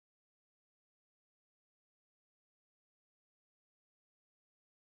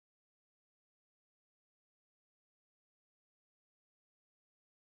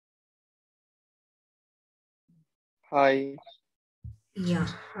Hi. Yeah.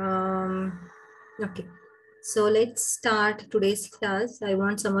 Okay. So let's start today's class. I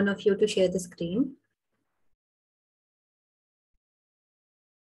want someone of you to share the screen.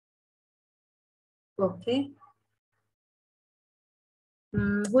 Okay.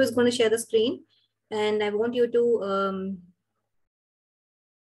 Who is going to share the screen? And I want you to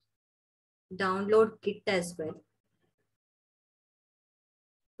download Git as well.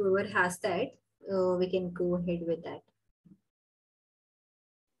 Whoever has that, we can go ahead with that.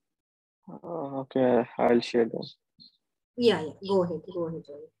 Okay, I'll share them. Yeah. Go ahead. Ravi.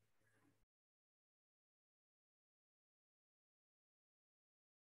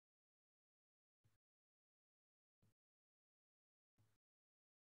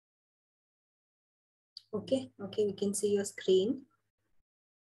 Okay. We can see your screen.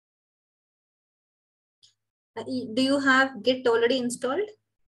 Do you have Git already installed,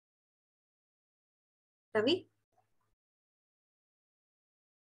 Ravi?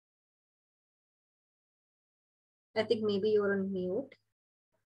 I think maybe you're on mute.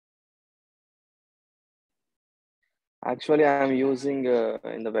 Actually, I'm using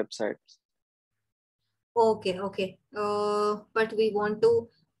in the website. Okay. But we want to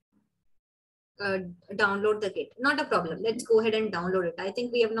download the Git. Not a problem. Let's go ahead and download it. I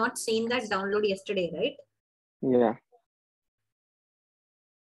think we have not seen that download yesterday, right? Yeah.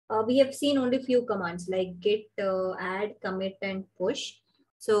 We have seen only few commands like git, add, commit, and push.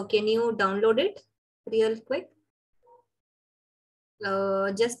 So can you download it real quick?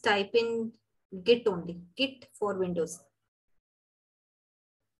 Just type in git only. Git for Windows.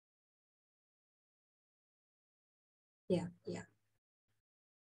 Yeah.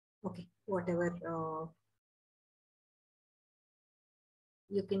 Okay. Whatever.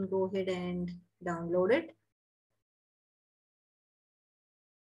 You can go ahead and download it.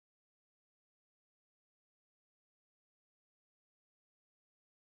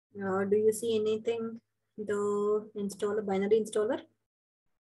 Do you see anything? The installer, binary installer?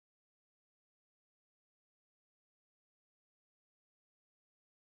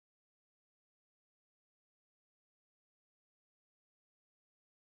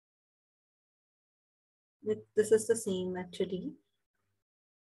 This is the same actually.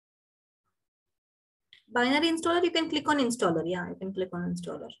 Binary installer, you can click on installer. Yeah, you can click on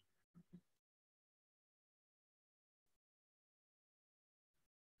installer.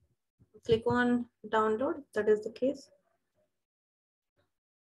 Click on download, if that is the case.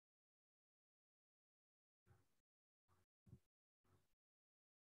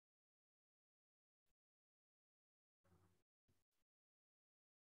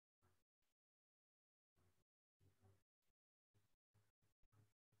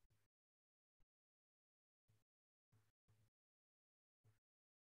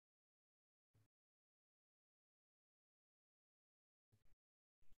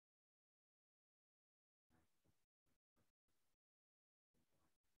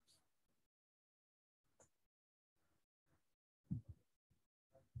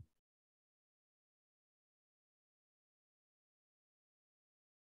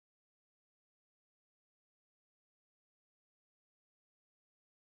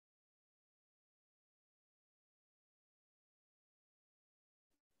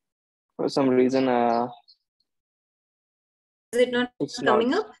 For some reason, Is it not it's not.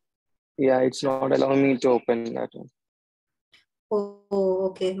 coming up? Yeah, it's not allowing me to open that one. Oh,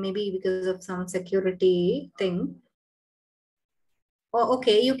 okay. Maybe because of some security thing. Oh,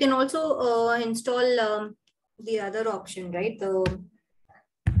 okay. You can also install the other option, right? The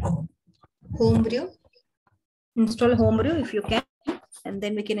Homebrew. Install Homebrew if you can, and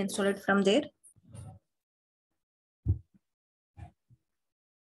then we can install it from there.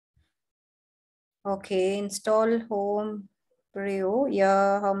 Okay, install Homebrew.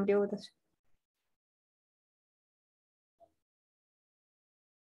 Yeah, Homebrew.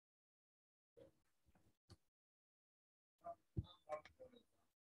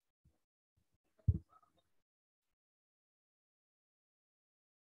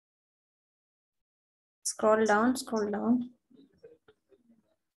 Scroll down.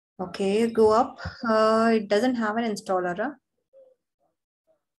 Okay, go up. It doesn't have an installer. Huh?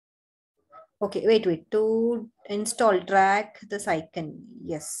 Okay, wait. To install, drag this icon.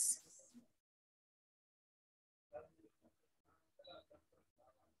 Yes.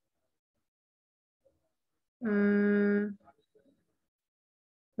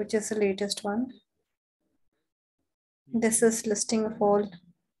 Which is the latest one? This is listing of all.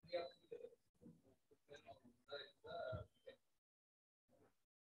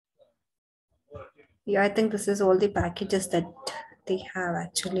 Yeah, I think this is all the packages that they have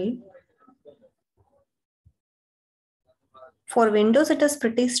actually. For Windows, it is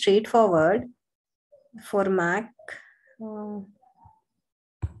pretty straightforward. For Mac,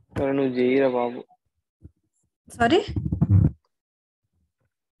 నువ్వు చేయరా బాబు. sorry?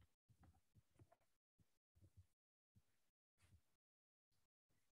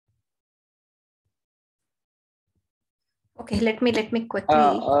 Okay, let me quickly.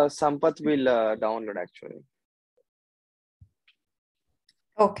 Sampath will download actually.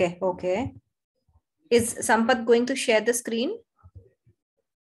 Okay. Is Sampath going to share the screen?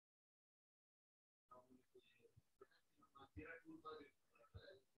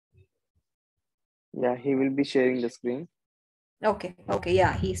 Yeah, he will be sharing the screen. Okay.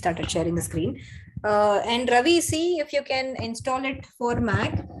 Yeah, he started sharing the screen. And Ravi, see if you can install it for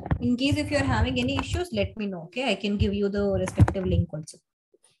Mac. In case if you're having any issues, let me know. Okay, I can give you the respective link also.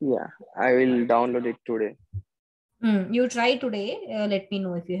 Yeah, I will download it today. You try today. Let me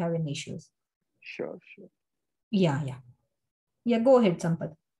know if you have any issues. Sure. Yeah. Go ahead,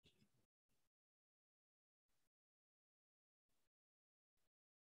 Sampath.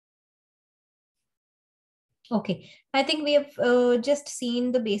 Okay, I think we have just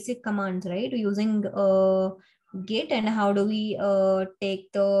seen the basic commands, right? Using Git, and how do we take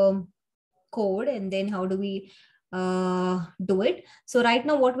the code, and then how do we do it. So right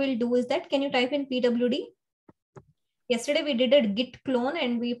now what we'll do is that, can you type in pwd? Yesterday we did a Git clone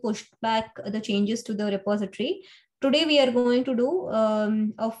and we pushed back the changes to the repository. Today we are going to do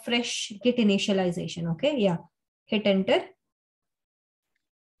a fresh Git initialization. Okay, yeah, hit enter.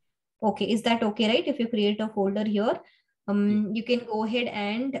 Okay, is that okay, right? If you create a folder here, you can go ahead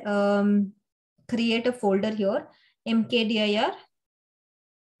and create a folder here, mkdir dir,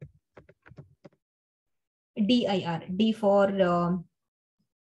 D for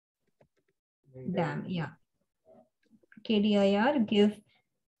damn, yeah, kdir, give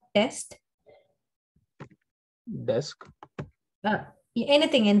test desk.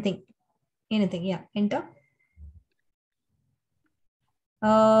 anything, yeah, enter.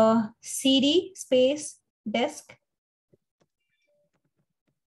 cd space desk,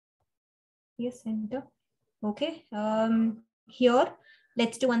 yes, enter. Okay, here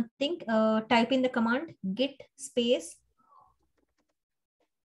let's do one thing. Type in the command git space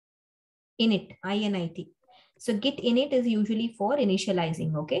init, init. So git init is usually for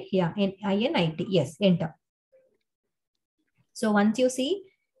initializing. Okay, yeah, init, yes, enter. So once you see,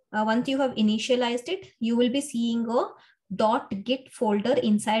 once you have initialized it, you will be seeing a .git folder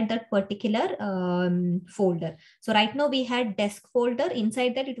inside that particular folder. So right now we had desk folder.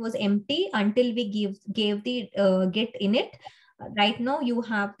 Inside that it was empty until we gave the git init. Right now you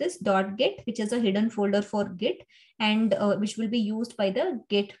have this .git, which is a hidden folder for Git, and which will be used by the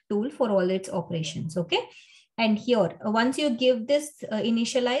Git tool for all its operations. Okay. And here, once you give this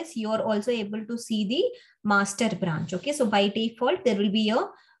initialize, you are also able to see the master branch. Okay, so by default there will be a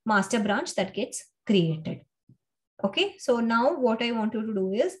master branch that gets created. Okay, so now what I want you to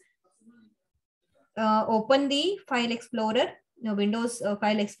do is open the file explorer, Windows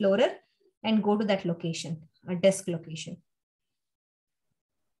file explorer, and go to that location, a desk location.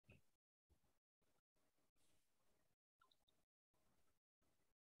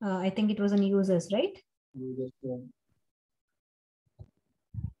 I think it was in users, right?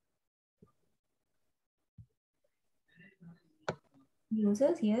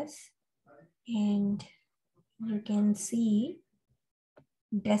 Users, yes. And you can see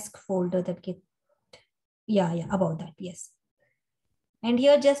desk folder that get, yeah, about that, yes. And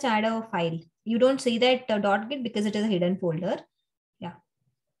here just add a file. You don't see that .git because it is a hidden folder. Yeah.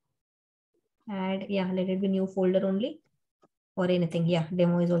 Add, yeah, let it be new folder only, or anything. Yeah,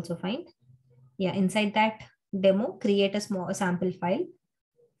 demo is also fine. Yeah, inside that demo, create a small sample file.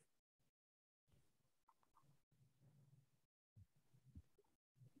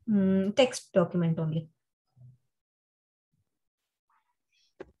 Text document only.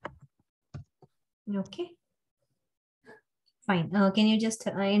 Okay. Fine. Can you just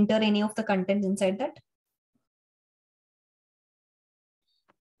enter any of the contents inside that?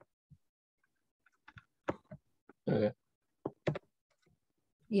 Okay.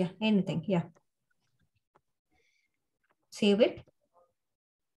 Yeah, anything. Yeah. Save it.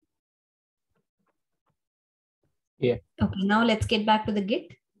 Yeah. Okay, now let's get back to the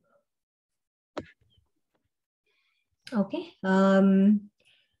Git. Okay.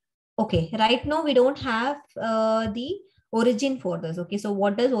 Okay, right now we don't have the origin for this. Okay, so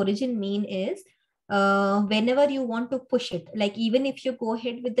what does origin mean is, whenever you want to push it, like even if you go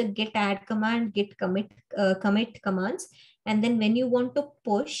ahead with the git add command, git commit commands, and then when you want to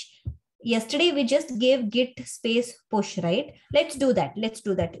push, yesterday we just gave git space push, right? Let's do that.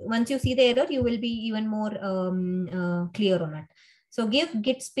 Once you see the error, you will be even more clear on it. So give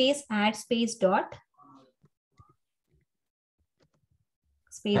git space add space dot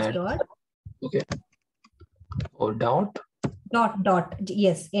space Add. dot Okay. Or dot. dot.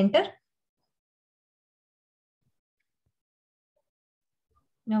 Yes, enter.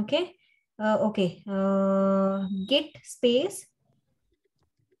 Okay. Okay. Git space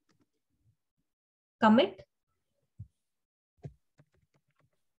commit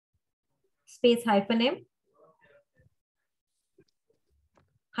space -m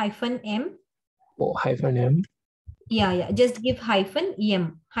 -m. Oh, -m. Yeah. Just give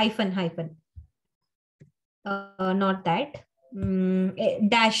 -m not that.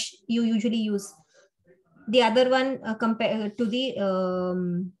 Dash you usually use. The other one compared to the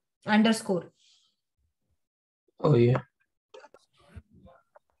underscore. Oh yeah.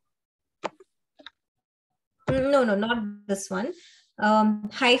 No, not this one.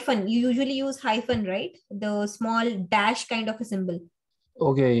 Hyphen. You usually use hyphen, right? The small dash kind of a symbol.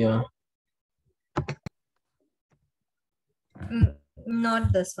 Okay, yeah.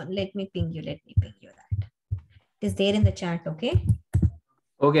 Not this one. Let me ping you that. It is there in the chat, okay?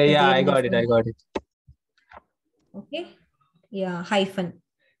 Okay, yeah, I got it. Okay. Yeah, hyphen.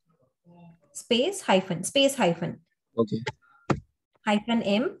 Space hyphen. Okay.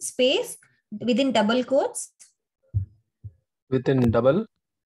 -m space within double quotes. Within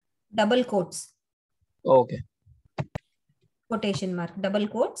double quotes. Okay. Quotation mark, double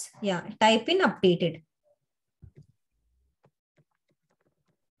quotes. Yeah. Type in updated.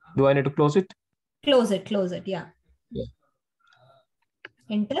 Do I need to close it? Close it. Yeah.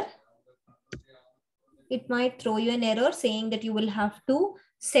 Enter. It might throw you an error saying that you will have to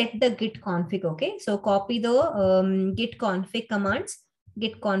set the git config. Okay. So copy the git config commands,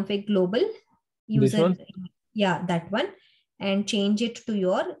 git config global user. This one? Yeah, that one. And change it to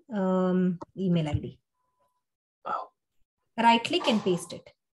your email ID. Oh. Right click and paste it.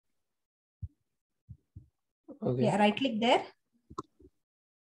 Okay. Yeah, right click there.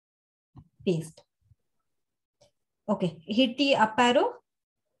 Paste. Okay. Hit the up arrow.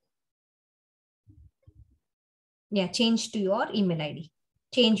 Yeah, change to your email ID.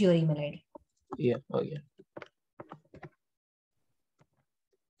 Change your email ID. Yeah. Oh, yeah.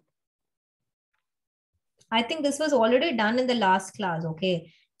 I think this was already done in the last class.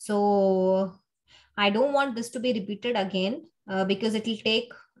 Okay. So I don't want this to be repeated again because it will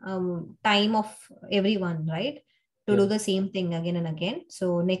take time of everyone, right? To do the same thing again and again.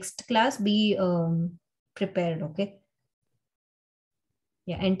 So next class, be prepared. Okay.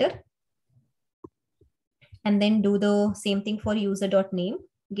 Yeah, enter. And then do the same thing for user.name,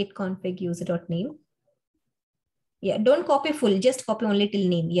 git config user.name. Yeah, don't copy full, just copy only till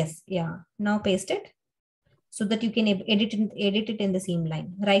name. Yes, yeah. Now paste it so that you can edit it in the same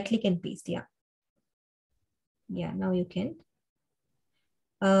line. Right click and paste. Yeah. Yeah, now you can.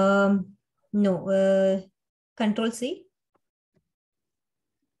 No, Control C.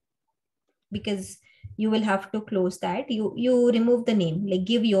 Because you will have to close that. You remove the name, like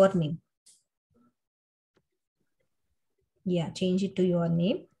give your name. Yeah, change it to your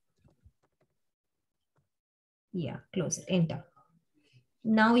name. Yeah, close it, enter.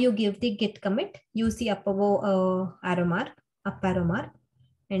 Now you give the git commit. Use the up arrow mark,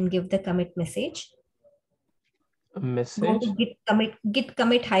 and give the commit message. Message. Go to git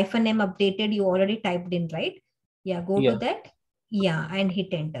commit -m updated. You already typed in, right? Yeah, go to that. Yeah, and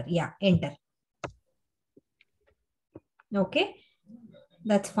hit enter. Yeah, enter. Okay,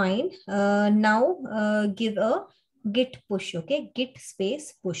 that's fine. Now give a git push. Okay, git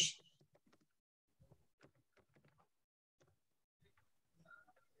space push.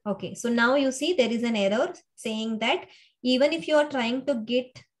 Okay, so now you see there is an error saying that even if you are trying to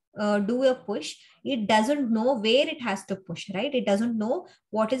do a push, it doesn't know where it has to push, right? It doesn't know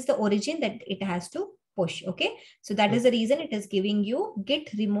what is the origin that it has to push. Okay, so that is the reason it is giving you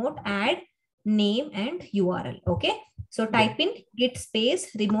git remote add name and URL. Okay, so type in git space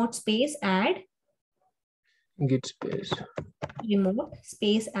remote space add. Git space Remote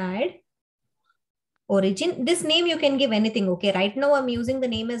space add origin. This name you can give anything. Okay, right now I'm using the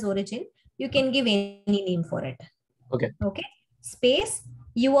name as origin. You can give any name for it. Okay. Okay, space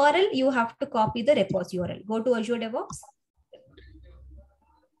URL. You have to copy the Repos URL. Go to Azure DevOps.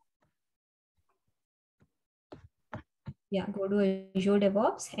 Yeah, go to Azure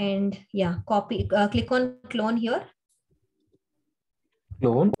DevOps and yeah, copy. Click on clone here.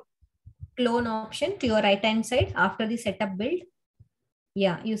 Clone option to your right hand side after the setup build.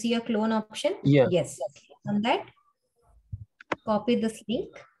 Yeah, you see a clone option. Yeah. Yes. On that, copy this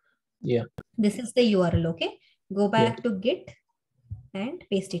link. Yeah. This is the URL. Okay. Go Yeah. back to Git and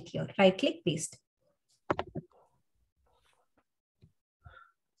paste it here. Right click, paste.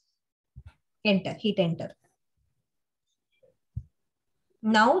 Enter, hit enter.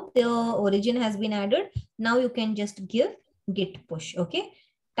 Now the origin has been added. Now you can just give git push. Okay.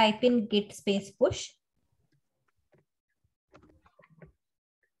 Type in git space push.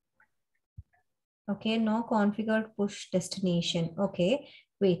 Okay. Now configured push destination. Okay.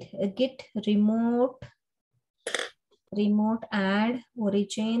 Wait, git remote add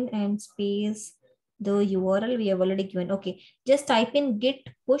origin and space the URL we have already given. Okay. Just type in git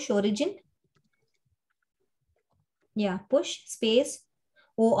push origin. Yeah. Push space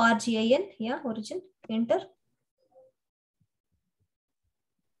ORGIN. Yeah. Origin. Enter.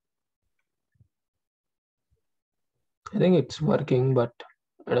 I think it's working, but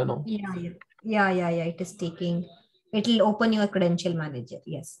I don't know. Yeah. It is taking. It will open your credential manager.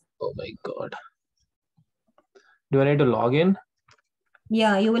 Yes. Oh my God. Do I need to log in?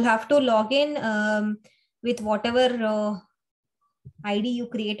 Yeah, you will have to log in with whatever ID you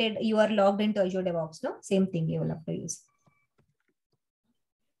created. You are logged into Azure DevOps. No, same thing you will have to use.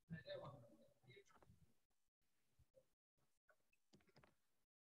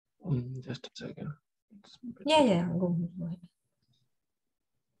 Just a second. Yeah. Go ahead.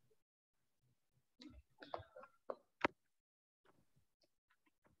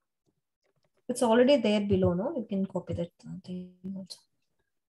 It's already there below, no? You can copy that thing also.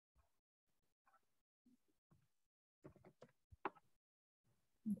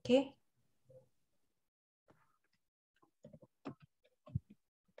 Okay.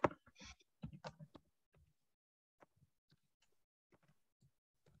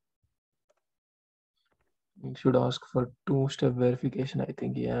 You should ask for two-step verification, I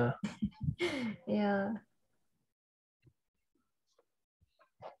think. Yeah. Yeah.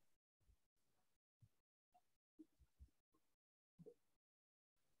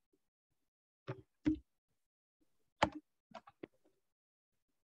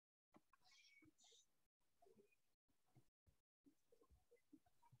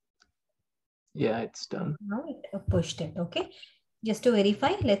 Yeah, it's done. Now it pushed it. Okay. Just to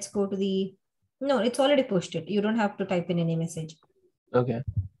verify, let's go to the. No, it's already pushed it. You don't have to type in any message. Okay.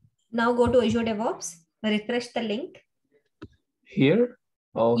 Now go to Azure DevOps. Refresh the link. Here?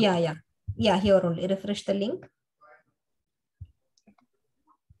 Oh. Yeah. Here only. Refresh the link.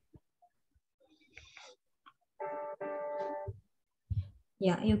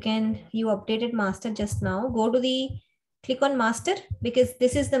 Yeah, you updated master just now. Go to click on master because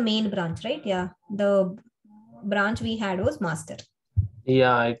this is the main branch, right? Yeah, the branch we had was master.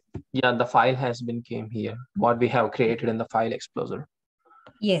 Yeah, the file has been came here. What we have created in the file explorer.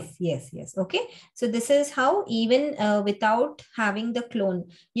 Yes. Okay. So this is how even without having the clone,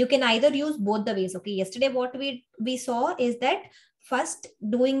 you can either use both the ways. Okay. Yesterday, what we saw is that first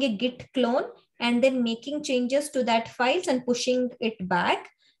doing a git clone and then making changes to that files and pushing it back.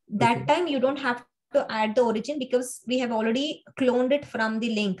 That time you don't have to add the origin because we have already cloned it from the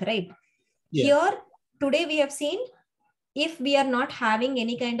link, right? Yeah. Here, today we have seen if we are not having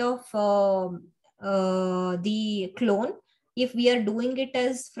any kind of the clone, if we are doing it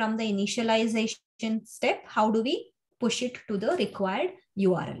as from the initialization step, how do we push it to the required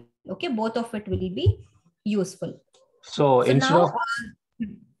URL? Okay, both of it will be useful. So instead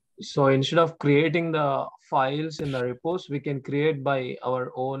of creating the files in the repos, we can create by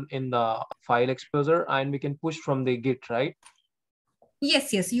our own in the file explorer and we can push from the Git, right?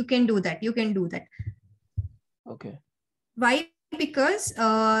 Yes, you can do that. Okay. Why? Because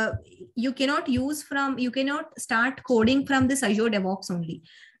you cannot start coding from this Azure DevOps only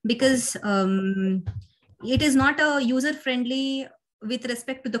because it is not a user friendly with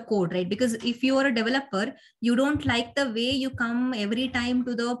respect to the code, right? Because if you are a developer, you don't like the way you come every time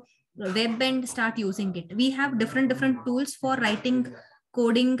to the web and start using it. We have different tools for writing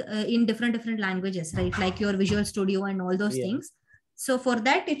coding in different languages, right? Like your Visual Studio and all those things. So for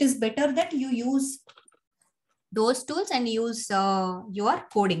that, it is better that you use those tools and use your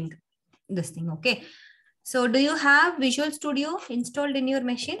coding this thing. Okay. So do you have Visual Studio installed in your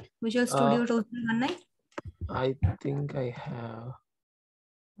machine? Visual Studio 2019? I think I have.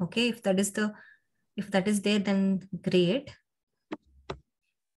 Okay. If that is there, then great.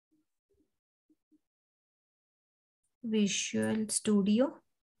 Visual Studio.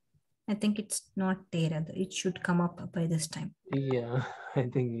 I think it's not there. It should come up by this time. Yeah, I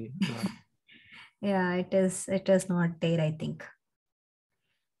think not. Yeah, it is not there, I think.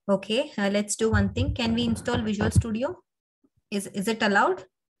 Okay, let's do one thing. Can we install Visual Studio? Is it allowed?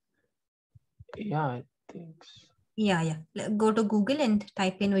 Yeah, I think so. Yeah. Go to Google and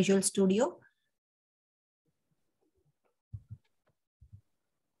type in Visual Studio.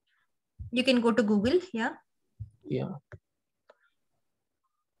 You can go to Google. Yeah. Yeah.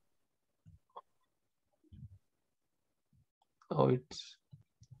 Oh, it's.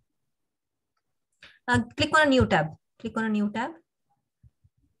 Click on a new tab. Click on a new tab.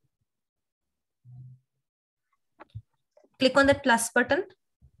 Click on that plus button.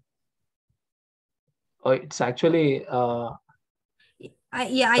 Oh, it's actually. I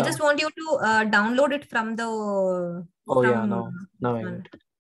just want you to download it from the. Oh yeah, now I got it.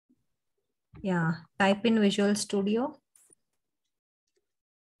 Yeah, type in Visual Studio.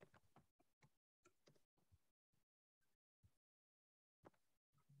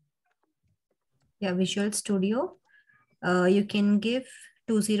 Yeah, Visual Studio. You can give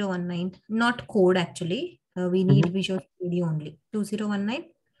 2019, not code actually. We need Visual Studio only.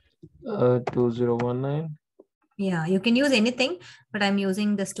 2019. 2019. Yeah, you can use anything, but I'm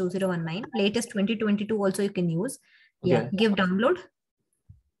using this 2019. Latest 2022 also you can use. Okay. Yeah, give download.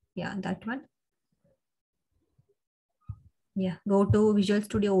 Yeah, that one. Yeah, go to Visual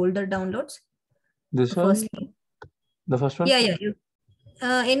Studio older downloads. This the one? first The first one? Yeah.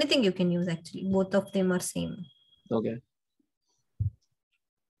 Anything you can use actually. Both of them are same. Okay.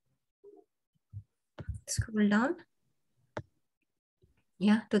 Scroll down.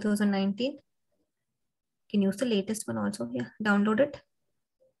 Yeah, 2019. Can use the latest one also. Yeah, download it.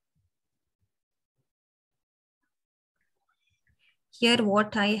 Here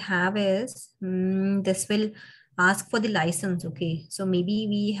what I have is this will ask for the license. Okay, so maybe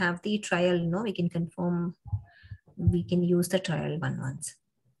we have the trial. No, we can confirm. We can use the trial one once.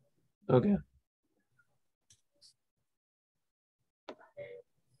 Okay.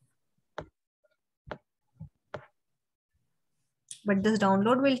 But this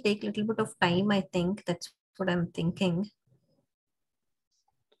download will take a little bit of time, I think. That's what I'm thinking.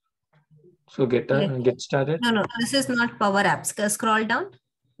 So get started. No, this is not Power Apps. Scroll down.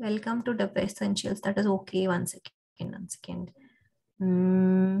 Welcome to Dev Essentials. That is okay. One second.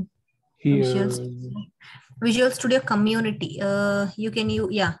 Here. Visual Studio Community. You can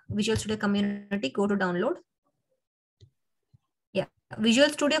use, Visual Studio Community. Go to download. Yeah, Visual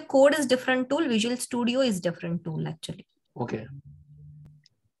Studio Code is different tool. Visual Studio is different tool actually. Okay.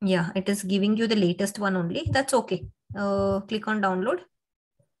 Yeah, it is giving you the latest one only. That's okay. Click on download.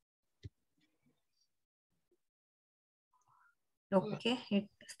 Okay, it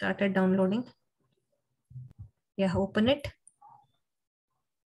started downloading. Yeah, open it.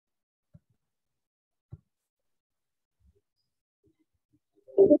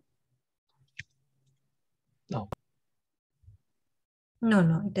 No.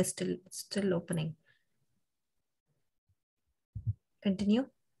 No, it is still opening. Continue.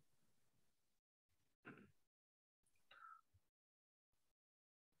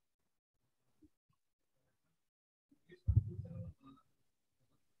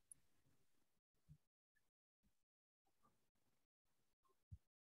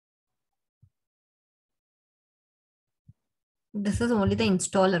 This is only the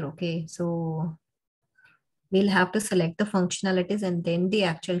installer, okay? So we'll have to select the functionalities and then the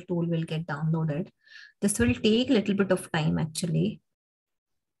actual tool will get downloaded. This will take a little bit of time actually.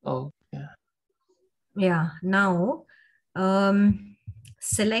 Oh, yeah. Yeah, now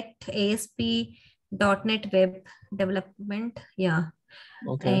select ASP.NET Web Development. Yeah.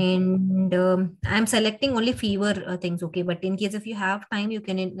 Okay. And I'm selecting only fewer things, okay? But in case if you have time, you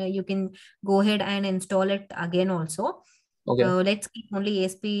can go ahead and install it again also. Okay. Let's keep only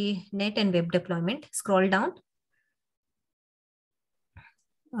ASP.NET and web deployment. Scroll down.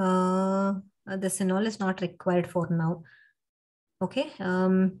 The Synol is not required for now. Okay.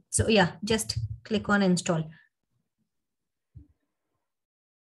 So yeah, just click on install.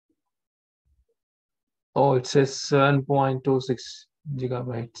 Oh, it says 7.26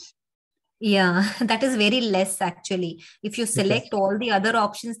 gigabytes. Yeah, that is very less actually. If you select all the other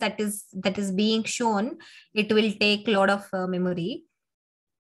options that is being shown, it will take a lot of memory.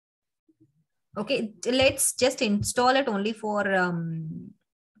 Okay, let's just install it only for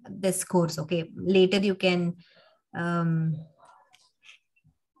this course. Okay, later you can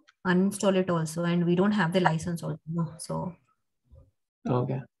uninstall it also, and we don't have the license also. So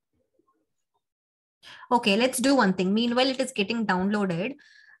okay, let's do one thing. Meanwhile, it is getting downloaded.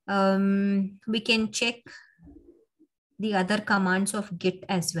 We can check the other commands of Git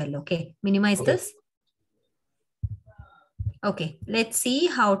as well. Okay, minimize this. Okay, let's see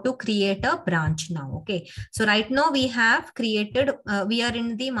how to create a branch now. Okay, so right now we have created, we are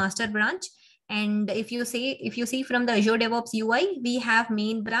in the master branch And if you see from the Azure DevOps UI, we have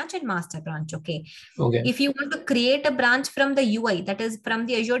main branch and master branch. Okay. Okay. If you want to create a branch from the UI, that is from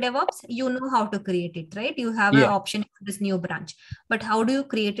the Azure DevOps, you know how to create it, right? You have an option for this new branch. But how do you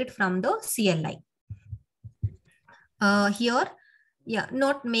create it from the CLI? Here,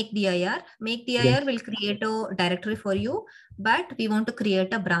 not make dir. Make dir will create a directory for you, but we want to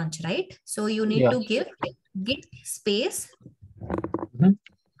create a branch, right? So you need to give git space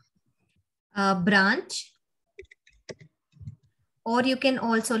branch, or you can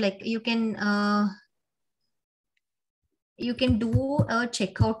also you can do a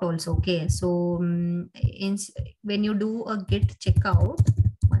checkout also. Okay, so when you do a git checkout,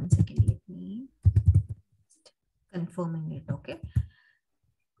 one second, let me confirming it. Okay,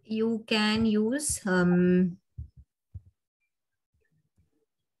 you can use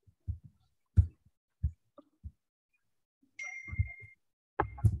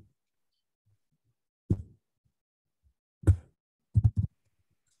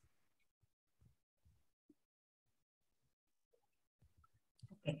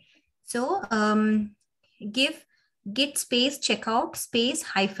so give git space checkout space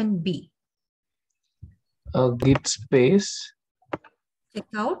 -b. Git space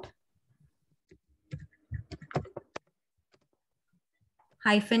checkout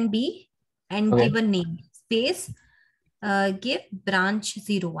 -b and give a name space give branch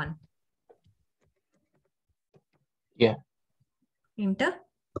 01. Enter.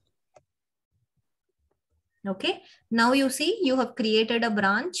 Okay, now you see you have created a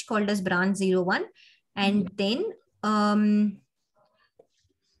branch called as branch 01, and then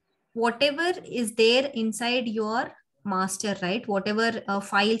whatever is there inside your master, right? Whatever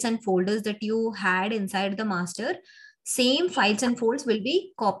files and folders that you had inside the master, same files and folders will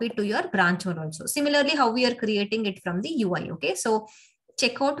be copied to your branch one also. Similarly, how we are creating it from the UI. Okay, so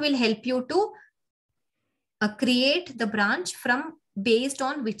checkout will help you to create the branch from based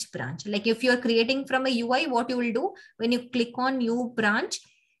on which branch. Like if you're creating from a UI, what you will do when you click on new branch,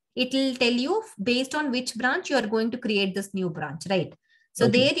 it will tell you based on which branch you are going to create this new branch, right? So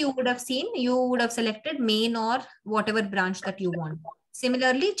there you would have seen, you would have selected main or whatever branch that you want.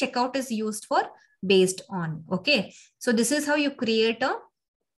 Similarly, checkout is used for based on. Okay, so this is how you create a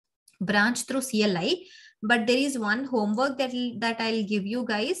branch through CLI. But there is one homework that I'll give you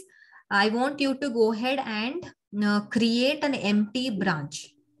guys. I want you to go ahead and create an empty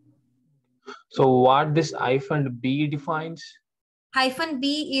branch. So what this -b defines? -b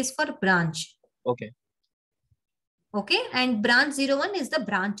is for branch. Okay. Okay, and branch 01 is the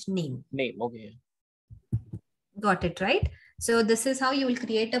branch name. Okay. Got it, right? So this is how you will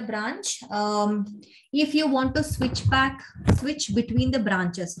create a branch. If you want to switch between the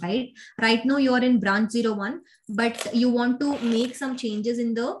branches, right? Right now you are in branch 01, but you want to make some changes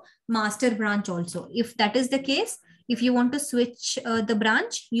in the master branch also. If that is the case, if you want to switch the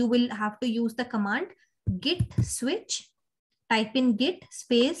branch, you will have to use the command git switch. Type in git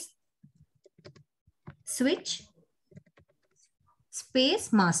space switch space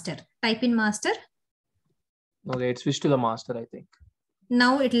master. Type in master. Okay, it switched to the master, I think.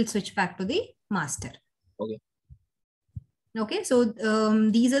 Now it will switch back to the master. Okay. Okay, so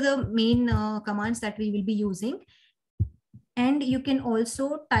these are the main commands that we will be using. And you can also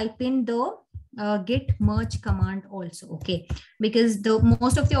type in the git merge command also. Okay, because the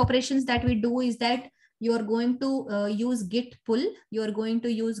most of the operations that we do is that you are going to use git pull, you are going to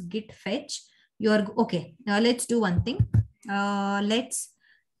use git fetch. Okay, let's do one thing. Let's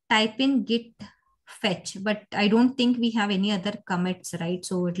type in git fetch, but I don't think we have any other commits, right?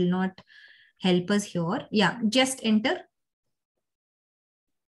 So it will not help us here. Yeah, just enter.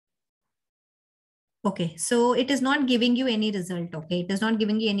 Okay, so it is not giving you any result. Okay, it is not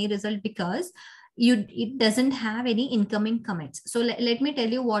giving you any result because it doesn't have any incoming commits. So let me tell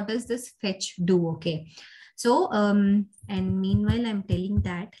you what does this fetch do. Okay, so and meanwhile I'm telling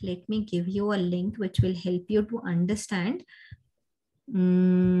that, let me give you a link which will help you to understand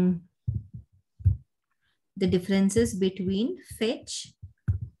the differences between fetch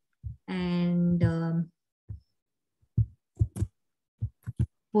and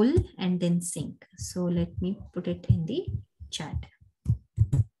pull and then sync. So let me put it in the chat.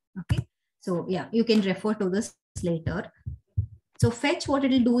 Okay, so yeah, you can refer to this later. So fetch, what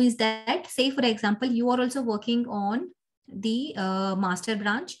it will do is that, say for example, you are also working on the master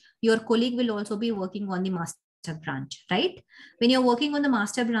branch, your colleague will also be working on the master branch, right? When you're working on the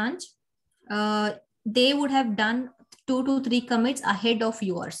master branch, they would have done 2 to 3 commits ahead of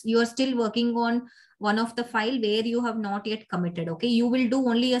yours. You are still working on one of the file where you have not yet committed. Okay, you will do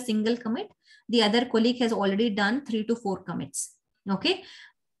only a single commit. The other colleague has already done 3 to 4 commits. Okay,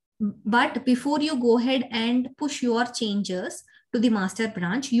 But before you go ahead and push your changes to the master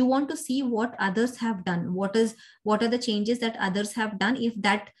branch, you want to see what others have done. What are the changes that others have done? If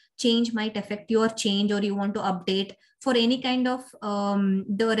that change might affect your change, or you want to update for any kind of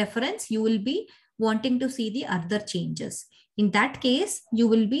the reference, you will be wanting to see the other changes. In that case, you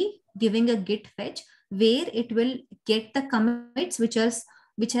will be giving a git fetch where it will get the commits which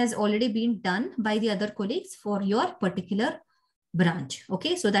has already been done by the other colleagues for your particular branch.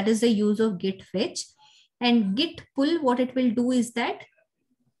 Okay, so that is the use of git fetch. And git pull, what it will do is that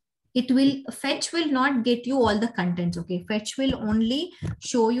fetch will not get you all the contents. Okay, fetch will only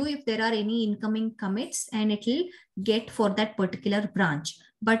show you if there are any incoming commits, and it will get for that particular branch.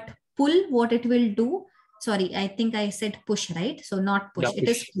 But pull, what it will do, sorry, I think I said push, right? So not push, Yeah, it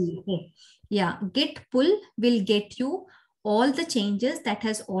is pull. Okay. Yeah, git pull will get you all the changes that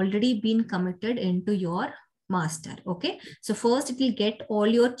has already been committed into your master. Okay, so first it will get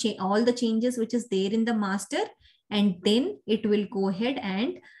all the changes which is there in the master, and then it will go ahead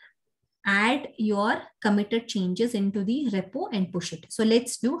and add your committed changes into the repo and push it. So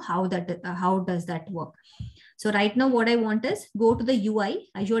let's do how does that work. So right now what I want is go to the UI,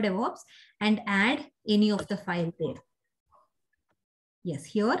 Azure DevOps, and add any of the file there. Yes,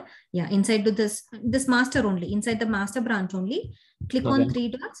 here, yeah, inside to this master only, inside the master branch only, click on 3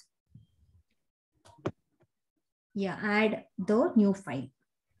 dots. Yeah, add the new file.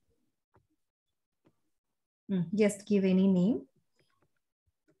 Just give any name.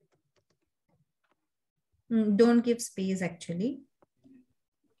 Don't give space actually.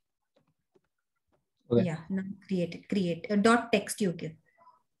 Okay. Yeah, now create a dot text you give,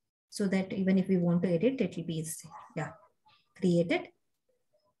 so that even if we want to edit, it will be easy. Yeah, create it.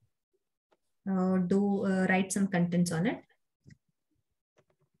 Write some contents on it.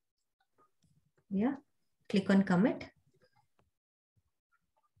 Yeah, click on commit.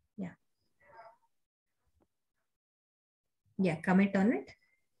 Yeah, commit on it.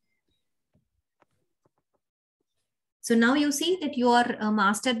 So now you see that your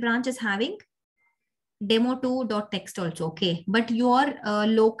master branch is having demo2.txt also. Okay, but your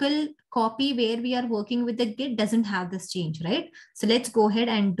local copy where we are working with the Git doesn't have this change, right? So let's go ahead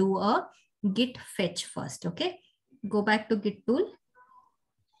and do a git fetch first. Okay, go back to Git tool.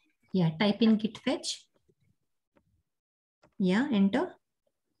 Yeah, type in git fetch. Yeah, enter.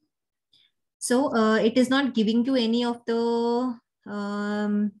 So it is not giving you any of the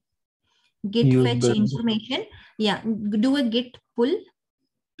git fetch information. Yeah, do a git pull.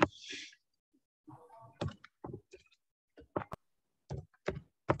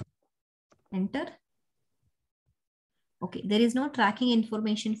 Enter. Okay, there is no tracking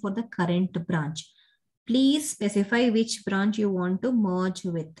information for the current branch. Please specify which branch you want to merge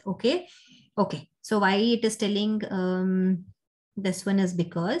with. Okay. Okay. So why it is telling this one is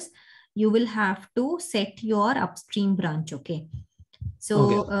because you will have to set your upstream branch. Okay.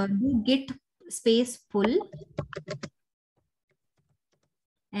 So do git space pull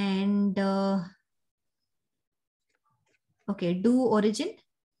and okay, do origin.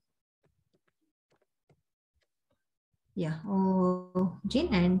 Yeah,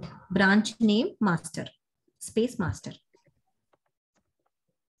 origin and branch name master, space master.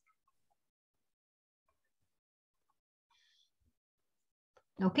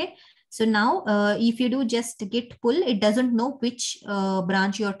 Okay, so now if you do just git pull, it doesn't know which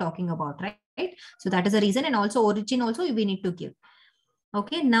branch you're talking about, right? So that is the reason. And also origin also we need to give.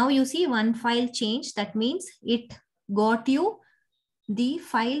 Okay, now you see one file change. That means it got you the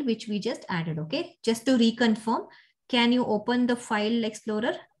file which we just added. Okay, just to reconfirm, can you open the file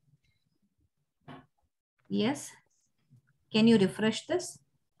explorer? Yes. Can you refresh this?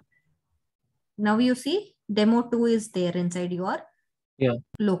 Now you see demo2 is there inside your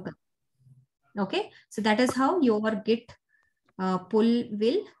local. Okay, so that is how your git pull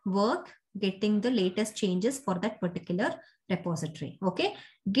will work, getting the latest changes for that particular repository. Okay,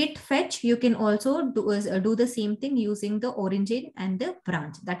 git fetch, you can also do the same thing using the origin and the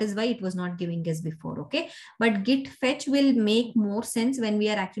branch. That is why it was not giving us before. Okay, but git fetch will make more sense when we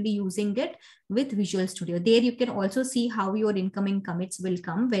are actually using it with Visual Studio. There you can also see how your incoming commits will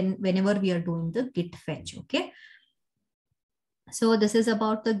come whenever we are doing the git fetch. Okay, so this is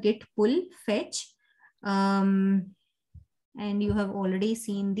about the git pull fetch. And you have already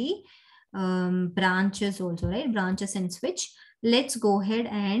seen the branches also, right? Branches and switch. Let's go ahead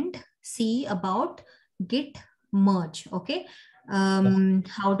and see about git merge. Okay,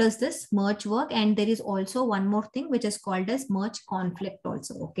 how does this merge work? And there is also one more thing which is called as merge conflict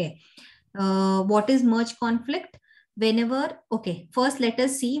also. Okay, what is merge conflict? Whenever, okay, first let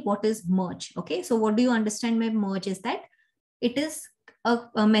us see what is merge. Okay, so what do you understand by merge is that it is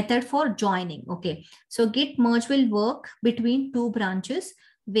a method for joining. Okay, so git merge will work between two branches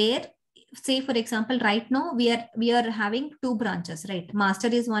where, say for example, right now we are having two branches, right? Master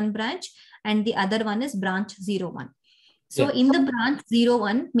is one branch and the other one is branch 01. So in the branch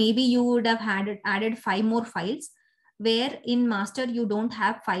 01, maybe you would have added 5 more files, where in master you don't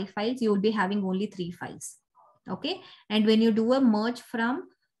have 5 files, you will be having only 3 files. Okay, and when you do a merge from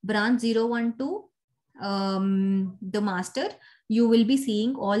branch 01 to the master, you will be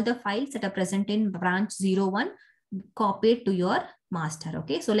seeing all the files that are present in branch 01 copied to your master.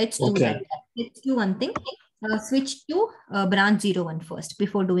 Okay, so let's do that. Let's do one thing. Switch to branch 01 first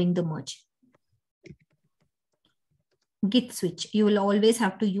before doing the merge. Git switch. You will always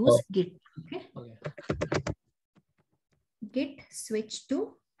have to use git. Okay. Git switch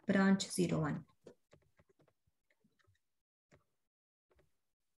to branch 01.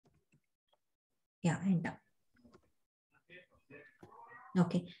 Yeah, enter.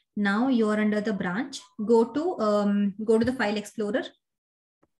 Okay. Now you're under the branch. Go to the file explorer.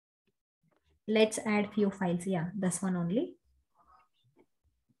 Let's add few files. Yeah, this one only.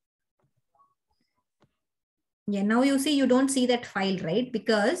 Yeah, now you see, you don't see that file, right?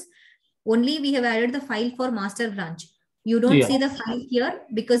 Because only we have added the file for master branch. You don't see the file here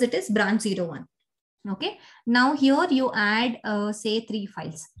because it is branch 01. Okay. Now here you add, say 3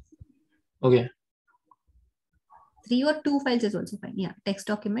 files. Okay. 3 or 2 files is also fine. Yeah. Text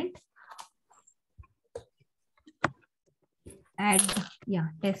document. Add, yeah,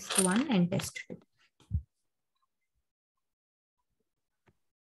 test1 and test2.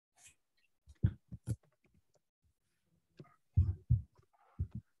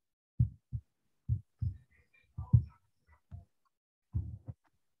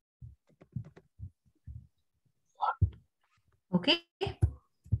 Okay.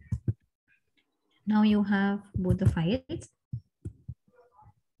 Now you have both the files.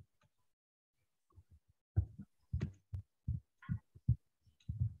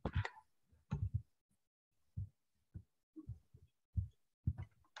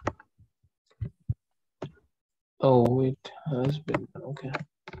 Oh, it has been okay.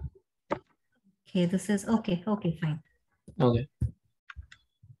 Okay, this is okay. Okay, fine. Okay.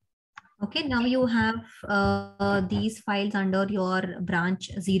 Okay, now you have these files under your branch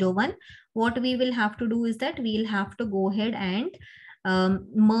 01. What we will have to do is that we'll have to go ahead and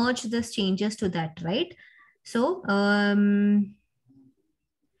merge these changes to that, right? So,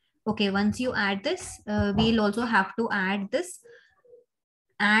 okay, once you add this, we'll also have to add this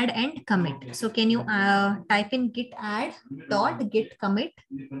add and commit. So can you type in git add dot git commit?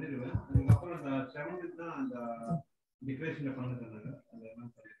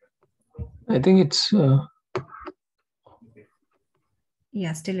 I think it's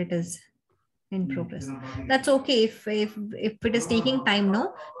yeah, still it is in progress. That's okay. If it is taking time,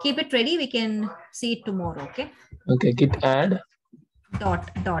 no, keep it ready. We can see it tomorrow. Okay. Okay. Git add. Dot.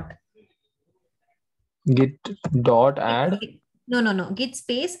 Git dot add. No. Git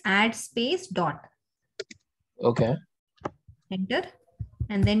space add space dot. Okay. Enter,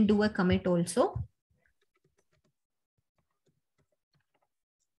 and then do a commit also.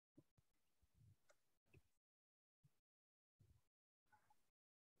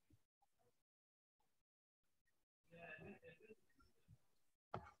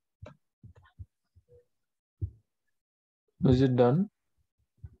 Is it done?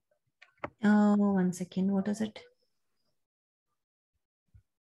 Oh, 1 second. What is it?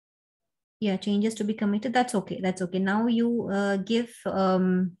 Yeah, changes to be committed. That's okay. That's okay. Now you give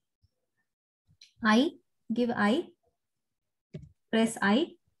give I. Press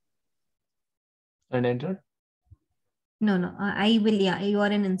I. And enter. No. I will. Yeah, you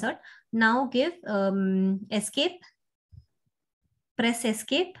are in insert. Now give escape. Press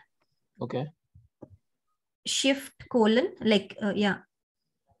escape. Okay. Shift colon, like yeah.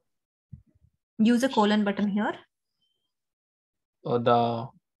 Use a colon button here.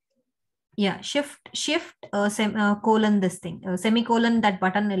 Yeah, shift colon this thing, semicolon, that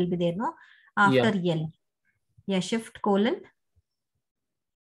button will be there, no? After L. Yeah, shift colon.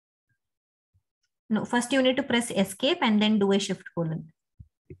 No, first you need to press escape and then do a shift colon.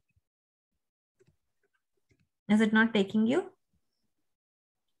 Is it not taking you?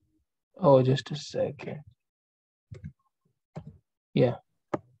 Oh, just a second. Yeah.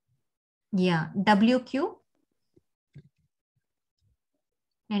 Yeah, WQ.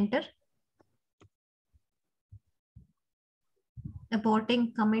 Enter.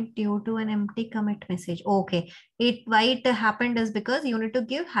 Aborting commit due to an empty commit message. Okay. Why it happened is because you need to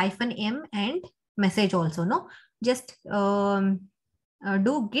give -m and message also, no? Just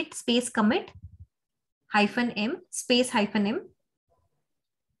do git space commit -m space -m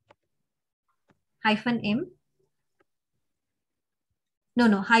 -m.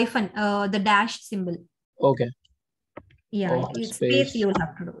 No, hyphen, the dash symbol. Okay. Yeah, Oh, it's space space. you will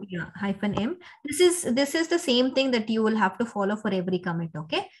have to do. Yeah, -m. This is the same thing that you will have to follow for every commit.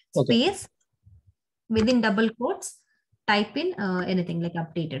 Okay. Okay. Space within double quotes, type in anything like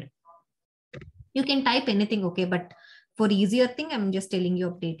updated. You can type anything, okay, but for easier thing, I'm just telling you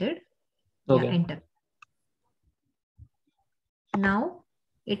updated. Okay. Yeah, enter. Now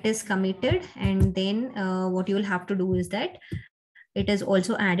it is committed, and then what you will have to do is that it is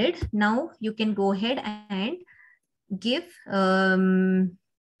also added. Now you can go ahead and give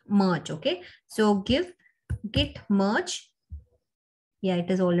merge. Okay, so give git merge. Yeah, it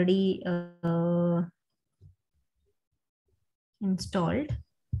is already installed.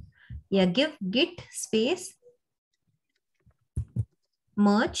 Yeah, give git space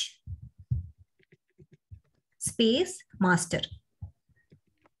merge space master.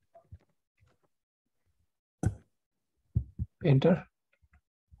 Enter.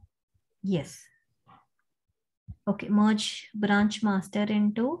 Yes. Okay, merge branch master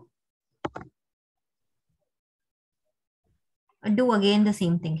into, do again the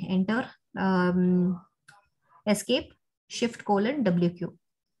same thing. Enter, escape, shift : WQ.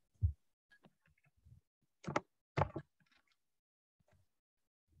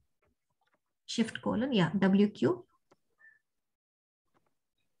 Shift : yeah, WQ.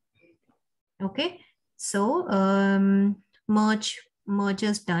 Okay, so merge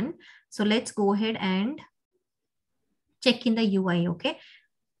is done. So let's go ahead and check in the UI. Okay.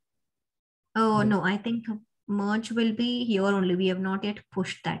 Oh no, I think merge will be here only. We have not yet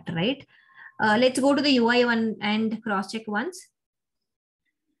pushed that, right? Let's go to the UI one and cross check once.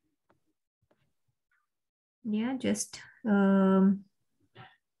 Yeah, just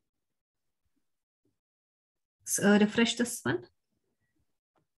refresh this one.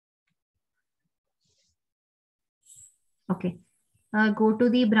 Okay. Go to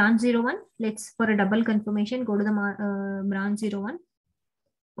the branch 01. Let's, for a double confirmation, go to the branch 01.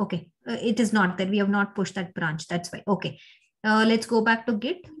 Okay. It is not that we have not pushed that branch. That's why. Okay. Let's go back to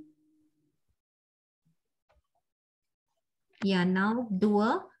Git. Yeah. Now do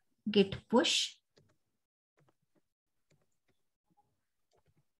a Git push.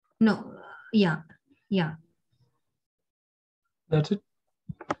 No. Yeah. Yeah. That's it.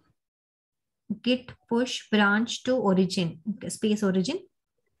 Git push branch to origin, space origin.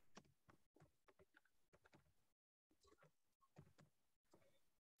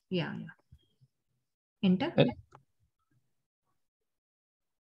 Yeah. Enter.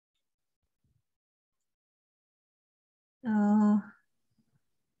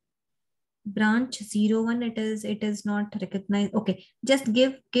 Branch 01, it is not recognized. Okay, just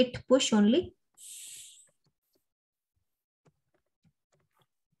give git push only.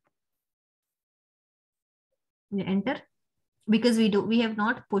 Enter, because we have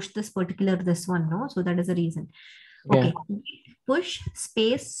not pushed this one, no, so that is the reason. Okay. Yeah. Push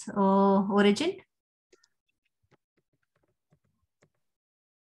space origin.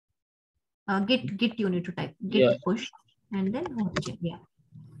 Git you need to type git push and then origin. Yeah.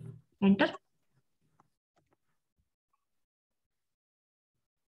 Enter.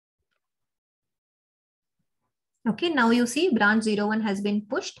 Okay, now you see branch 01 has been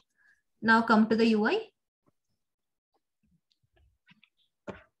pushed. Now come to the UI.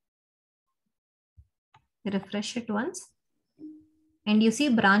 Refresh it once. And you see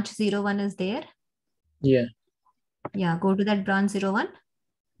branch 01 is there. Yeah. Yeah, go to that branch 01.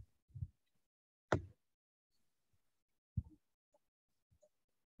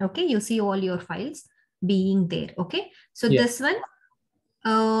 Okay, you see all your files being there. Okay, so this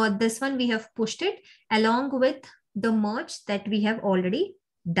one we have pushed it along with the merge that we have already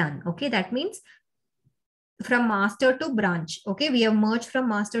done. Okay, that means from master to branch. Okay, we have merged from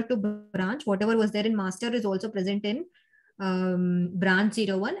master to branch. Whatever was there in master is also present in branch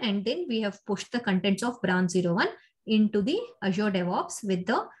 01, and then we have pushed the contents of branch 01 into the Azure DevOps with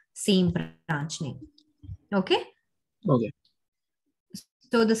the same branch name. Okay. Okay.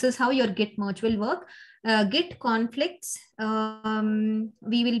 So this is how your Git merge will work. Git conflicts,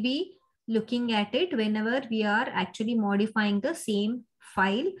 we will be looking at it whenever we are actually modifying the same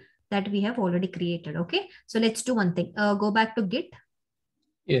file that we have already created. Okay, so let's do one thing. Go back to Git.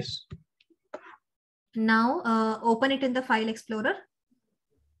 Yes. Now open it in the file explorer.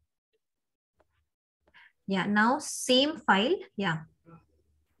 Yeah, now same file. Yeah.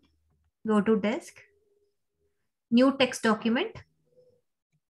 Go to desk. New text document.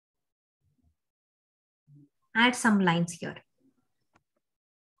 Add some lines here.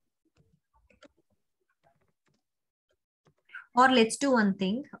 Or let's do one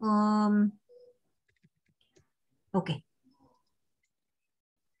thing. Okay.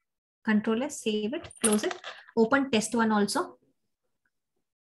 Control S, save it, close it. Open test one also.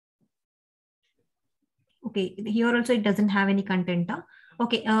 Okay, here also it doesn't have any content. Huh?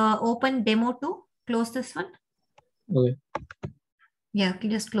 Okay, open demo 2, close this one. Okay. Yeah, you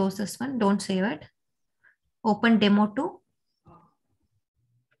just close this one, don't save it. Open demo 2.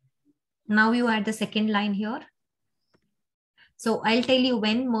 Now you add the second line here. So I'll tell you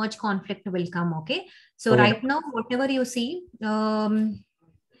when merge conflict will come, okay? So Okay. right now, whatever you see,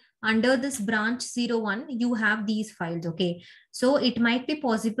 under this branch 01, you have these files, okay? So it might be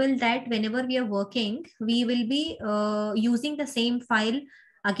possible that whenever we are working, we will be using the same file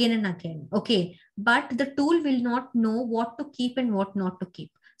again and again, okay? But the tool will not know what to keep and what not to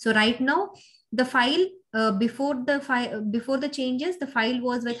keep. So right now, the file before the changes, the file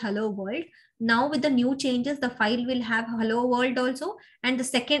was with hello world. Now with the new changes, the file will have hello world also, and the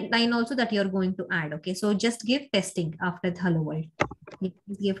second line also that you're going to add, okay? So just give testing after the hello world.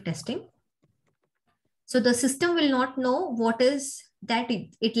 Give testing. So the system will not know what is that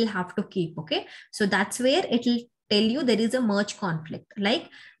it will have to keep, okay? So that's where it will tell you there is a merge conflict. Like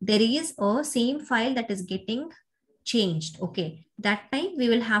there is a same file that is getting changed, okay? That time we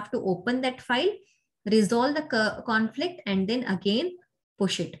will have to open that file, resolve the conflict, and then again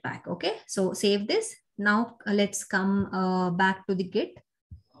push it back, okay? So save this. Now let's come back to the Git.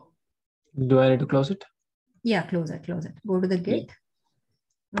 Do I need to close it? Yeah, close it. Go to the Git. Yeah.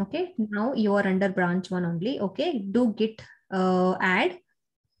 Okay, now you are under branch 1 only. Okay, do git add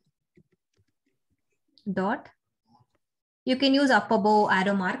dot. You can use up above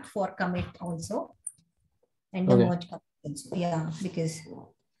arrow mark for commit also, and the merge commit. Yeah, because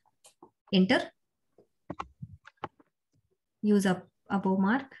enter. Use up above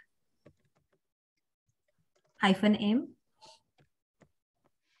mark -m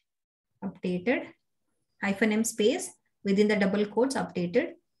updated -m space within the double quotes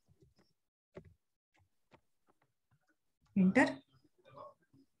updated. Enter.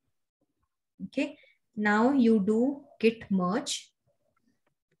 Okay, now you do git merge.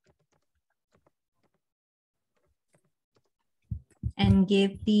 And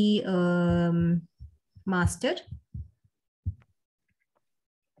give the master.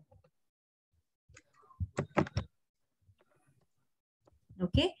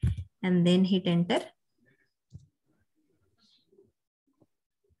 Okay, and then hit enter.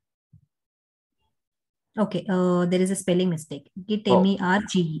 Okay, there is a spelling mistake. Git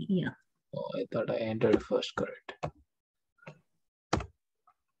merge. Yeah. Oh, I thought I entered first, correct.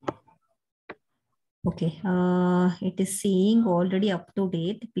 Okay, it is saying already up to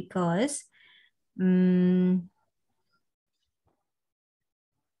date because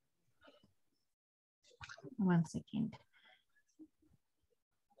one second.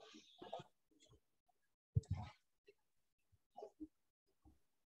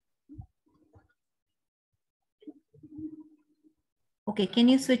 Okay, can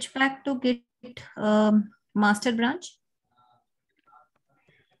you switch back to Git master branch?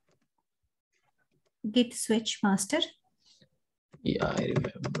 Git switch master. Yeah, I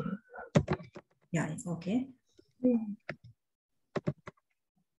remember. Yeah, it's okay.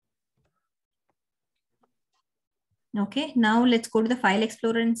 Okay, now let's go to the file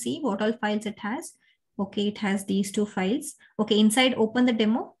explorer and see what all files it has. Okay, it has these 2 files. Okay, inside open the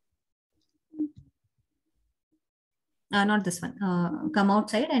demo. Not this one. Come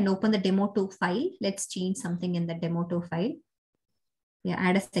outside and open the demo 2 file. Let's change something in the demo 2 file. Yeah,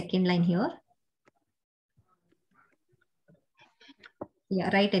 add a second line here. Yeah,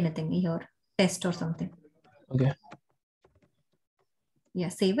 write anything here, test or something. Okay. Yeah,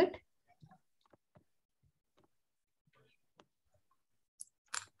 save it.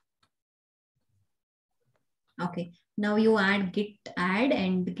 Okay, now you add git add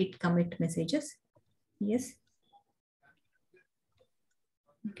and git commit messages. Yes.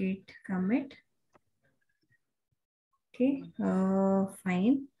 Git commit. Okay,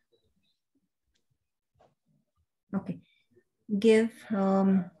 fine. Okay, give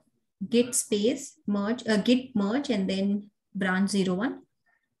git space merge, git merge, and then branch 01.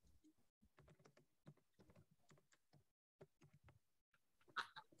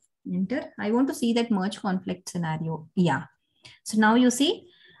 Enter. I want to see that merge conflict scenario. Yeah. So now you see,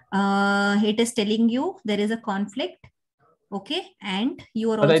 it is telling you there is a conflict. Okay, and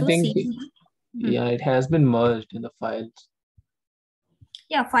you are But also I think, seeing. yeah, it has been merged in the files.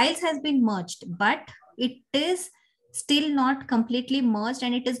 Yeah, files has been merged, but it is still not completely merged,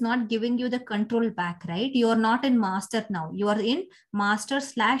 and it is not giving you the control back, right? You are not in master now. You are in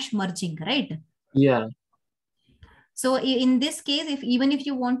master/merging, right? Yeah. So in this case, even if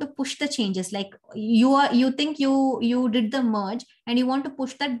you want to push the changes, like you think you did the merge and you want to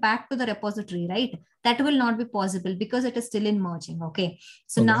push that back to the repository, right? That will not be possible because it is still in merging. Okay.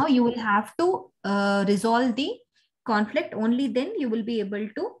 So now you will have to resolve the conflict. Only then you will be able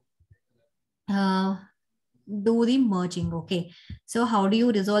to do the merging. Okay. So how do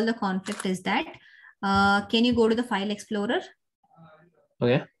you resolve the conflict is that, can you go to the file explorer?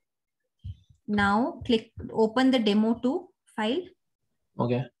 Okay. Now open the demo2 file.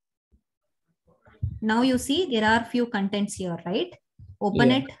 Okay. Now you see there are few contents here, right?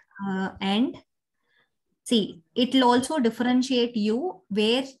 Open it and see, it will also differentiate you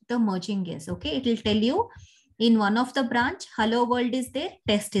where the merging is. Okay. It will tell you in one of the branch, hello world is there,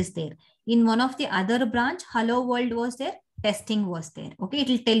 test is there. In one of the other branch, hello world was there, testing was there. Okay. It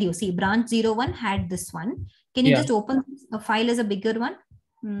will tell you, see, branch 01 had this one. Can you just open a file as a bigger one?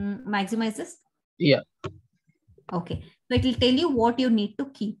 Maximize this. Yeah. Okay. So it will tell you what you need to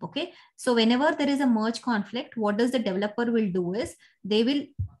keep. Okay. So whenever there is a merge conflict, what does the developer will do is they will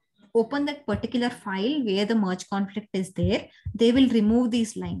open that particular file where the merge conflict is there. They will remove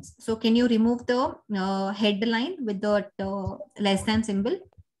these lines. So can you remove the headline with the less than symbol?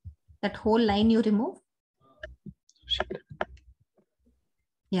 That whole line you remove.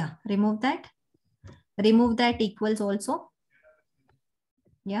 Yeah. Remove that. Remove that equals also.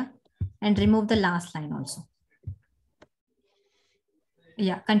 Yeah. And remove the last line also.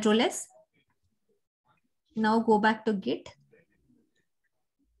 Yeah. Control S. Now go back to Git.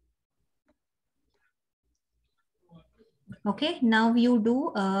 Okay, now you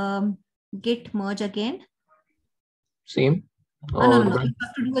do git merge again. Same. No. You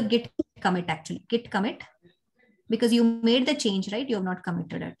have to do a git commit actually. Git commit. Because you made the change, right? You have not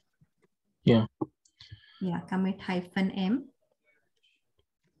committed it. Yeah. Yeah, commit -m.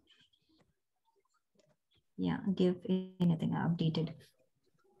 Yeah, give anything updated.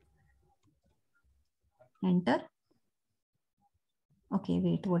 Enter. Okay,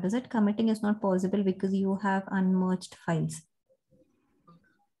 wait, what is it? Committing is not possible because you have unmerged files.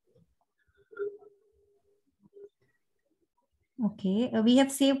 Okay, we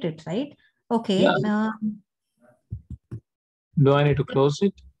have saved it, right? Okay. Yeah. Do I need to close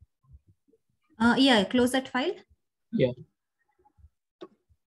it? Yeah, close that file. Yeah.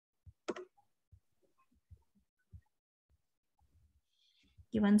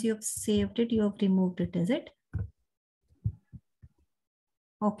 Okay, once you have saved it, you have removed it, is it?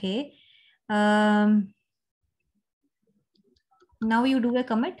 Okay. Now you do a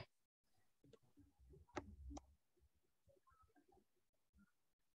commit.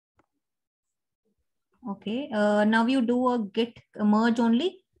 Okay. Now you do a git merge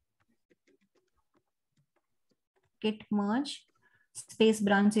only. Git merge space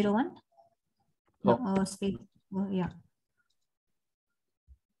branch 01. No, space. Yeah.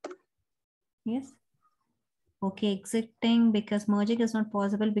 Yes. Okay. Exiting because merging is not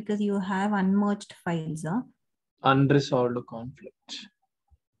possible because you have unmerged files. Huh? Unresolved conflict.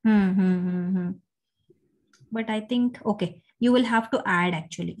 But I think, okay, you will have to add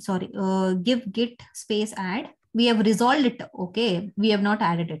actually. Sorry. Give git space add. We have resolved it. Okay. We have not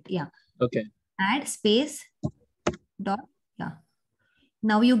added it. Yeah. Okay. Add space dot. Yeah.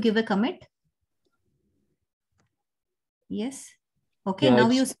 Now you give a commit. Yes. Okay. Yeah, now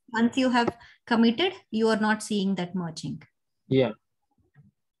you, once you have committed, you are not seeing that merging. Yeah.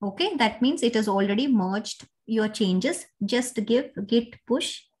 Okay. That means it is already merged your changes. Just give git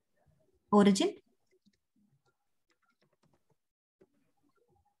push origin.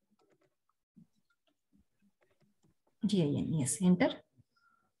 GIN. Yes. Enter.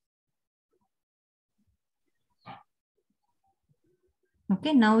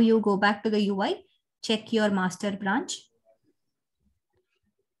 Okay. Now you go back to the UI. Check your master branch.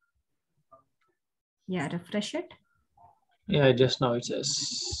 Yeah. Refresh it. Yeah. Just now it says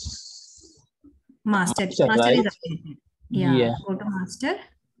master right? is updated. Yeah. Go to master.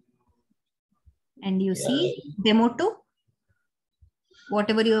 And you see demo2.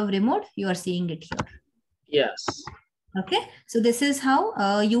 Whatever you have removed, you are seeing it here. Yes. Okay. So this is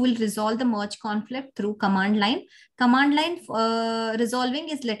how you will resolve the merge conflict through command line. Command line resolving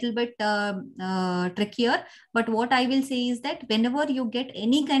is little bit trickier. But what I will say is that whenever you get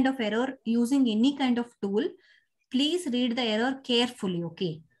any kind of error using any kind of tool, please read the error carefully.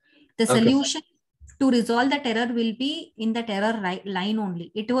 Okay. The solution to resolve that error will be in that error line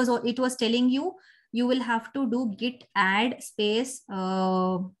only. It was telling you will have to do git add space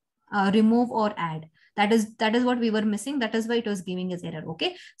remove or add. That is what we were missing. That is why it was giving us error.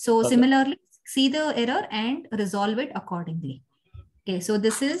 Okay. So similarly, see the error and resolve it accordingly. Okay. So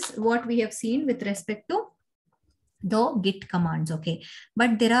this is what we have seen with respect to the Git commands. Okay,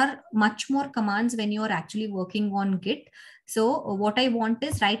 but there are much more commands when you're actually working on Git. So what I want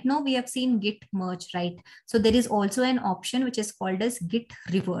is, right now we have seen Git merge, right? So there is also an option which is called as Git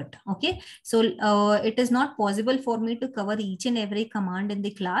revert. Okay, so it is not possible for me to cover each and every command in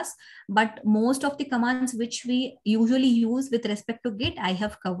the class, but most of the commands which we usually use with respect to Git, I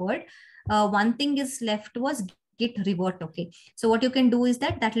have covered. One thing is left was Git revert. Okay, so what you can do is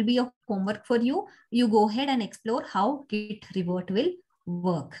that will be your homework for you. You go ahead and explore how Git revert will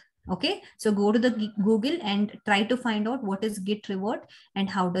work. Okay, so go to the Google and try to find out what is Git revert and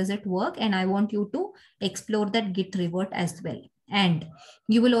how does it work. And I want you to explore that Git revert as well. And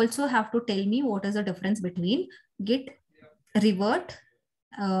you will also have to tell me what is the difference between Git revert,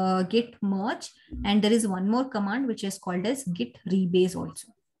 Git merge, and there is one more command which is called as Git rebase also.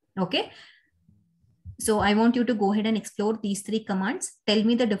 Okay, so I want you to go ahead and explore these three commands. Tell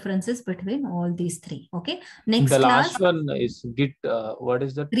me the differences between all these three. Okay. Next The class, last one is Git. What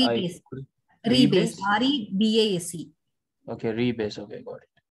is that? rebase. Rebase. REBASE. Okay, rebase. Okay, got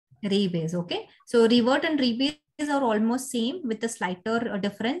it. Rebase. Okay. So revert and rebase are almost same with a slighter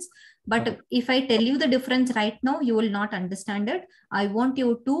difference. But Okay. if I tell you the difference right now, you will not understand it. I want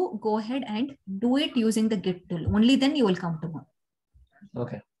you to go ahead and do it using the Git tool. Only then you will come to know.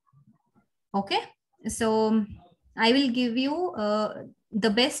 Okay. Okay. So I will give you the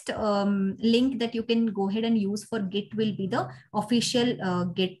best link that you can go ahead and use for Git will be the official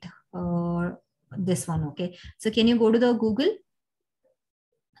Git, this one. Okay. So can you go to the Google?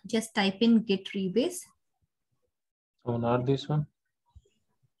 Just type in Git rebase. So not this one.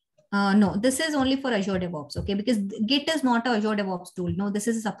 No, this is only for Azure DevOps. Okay. Because Git is not a Azure DevOps tool. No, this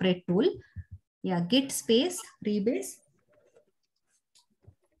is a separate tool. Yeah. Git space rebase.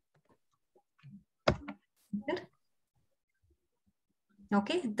 Here.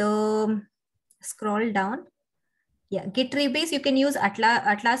 Okay, the scroll down. Yeah, Git rebase, you can use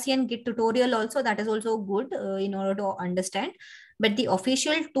Atlassian Git tutorial also. That is also good in order to understand. But the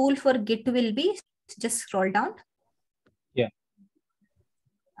official tool for Git will be, just scroll down. Yeah.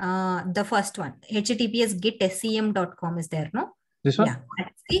 The first one, https gitscm.com is there, no? This one?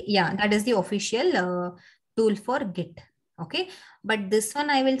 Yeah, that is the official tool for Git. Okay, but this one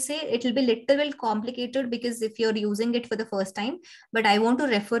I will say it will be little bit complicated because if you're using it for the first time, but I want to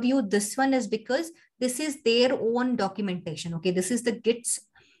refer you this one is because this is their own documentation. Okay, this is the Git's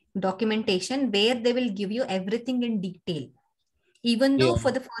documentation where they will give you everything in detail. Even though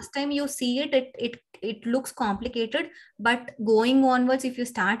for the first time you see it looks complicated, but going onwards, if you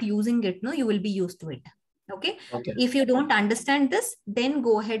start using it, no, you will be used to it. Okay. Okay. If you don't understand this, then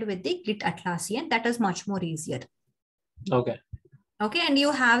go ahead with the Git Atlassian. That is much more easier. Okay. Okay. And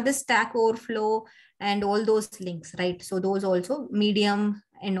you have the Stack Overflow and all those links, right? So those also Medium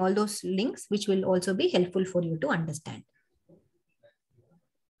and all those links, which will also be helpful for you to understand.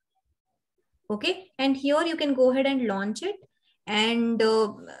 Okay. And here you can go ahead and launch it. And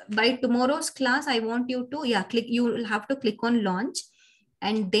by tomorrow's class, I want you to, you will have to click on launch.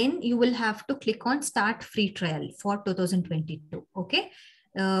 And then you will have to click on start free trial for 2022. Okay.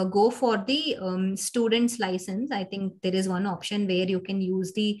 Go for the students license. I think there is one option where you can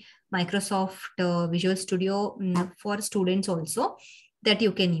use the Microsoft Visual Studio for students also that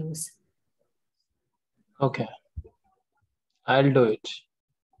you can use. Okay. I'll do it.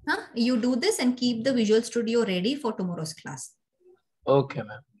 You do this and keep the Visual Studio ready for tomorrow's class. Okay,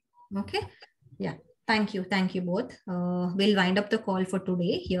 ma'am. Okay. Yeah. Thank you. Thank you both. We'll wind up the call for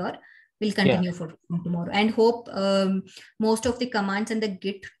today here. We'll continue for tomorrow and hope most of the commands and the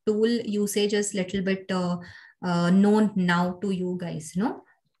Git tool usage is little bit known now to you guys, no?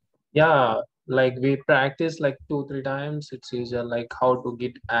 Yeah, like we practice like 2-3 times. It's easier, like how to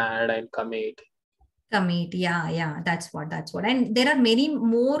git add and commit. Commit, yeah, that's what. And there are many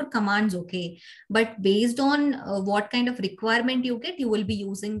more commands, okay, but based on what kind of requirement you get, you will be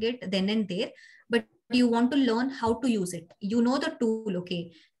using it then and there, but you want to learn how to use it. You know the tool,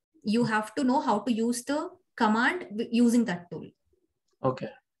 okay, you have to know how to use the command using that tool. Okay.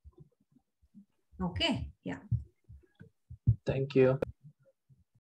 Okay, yeah. Thank you.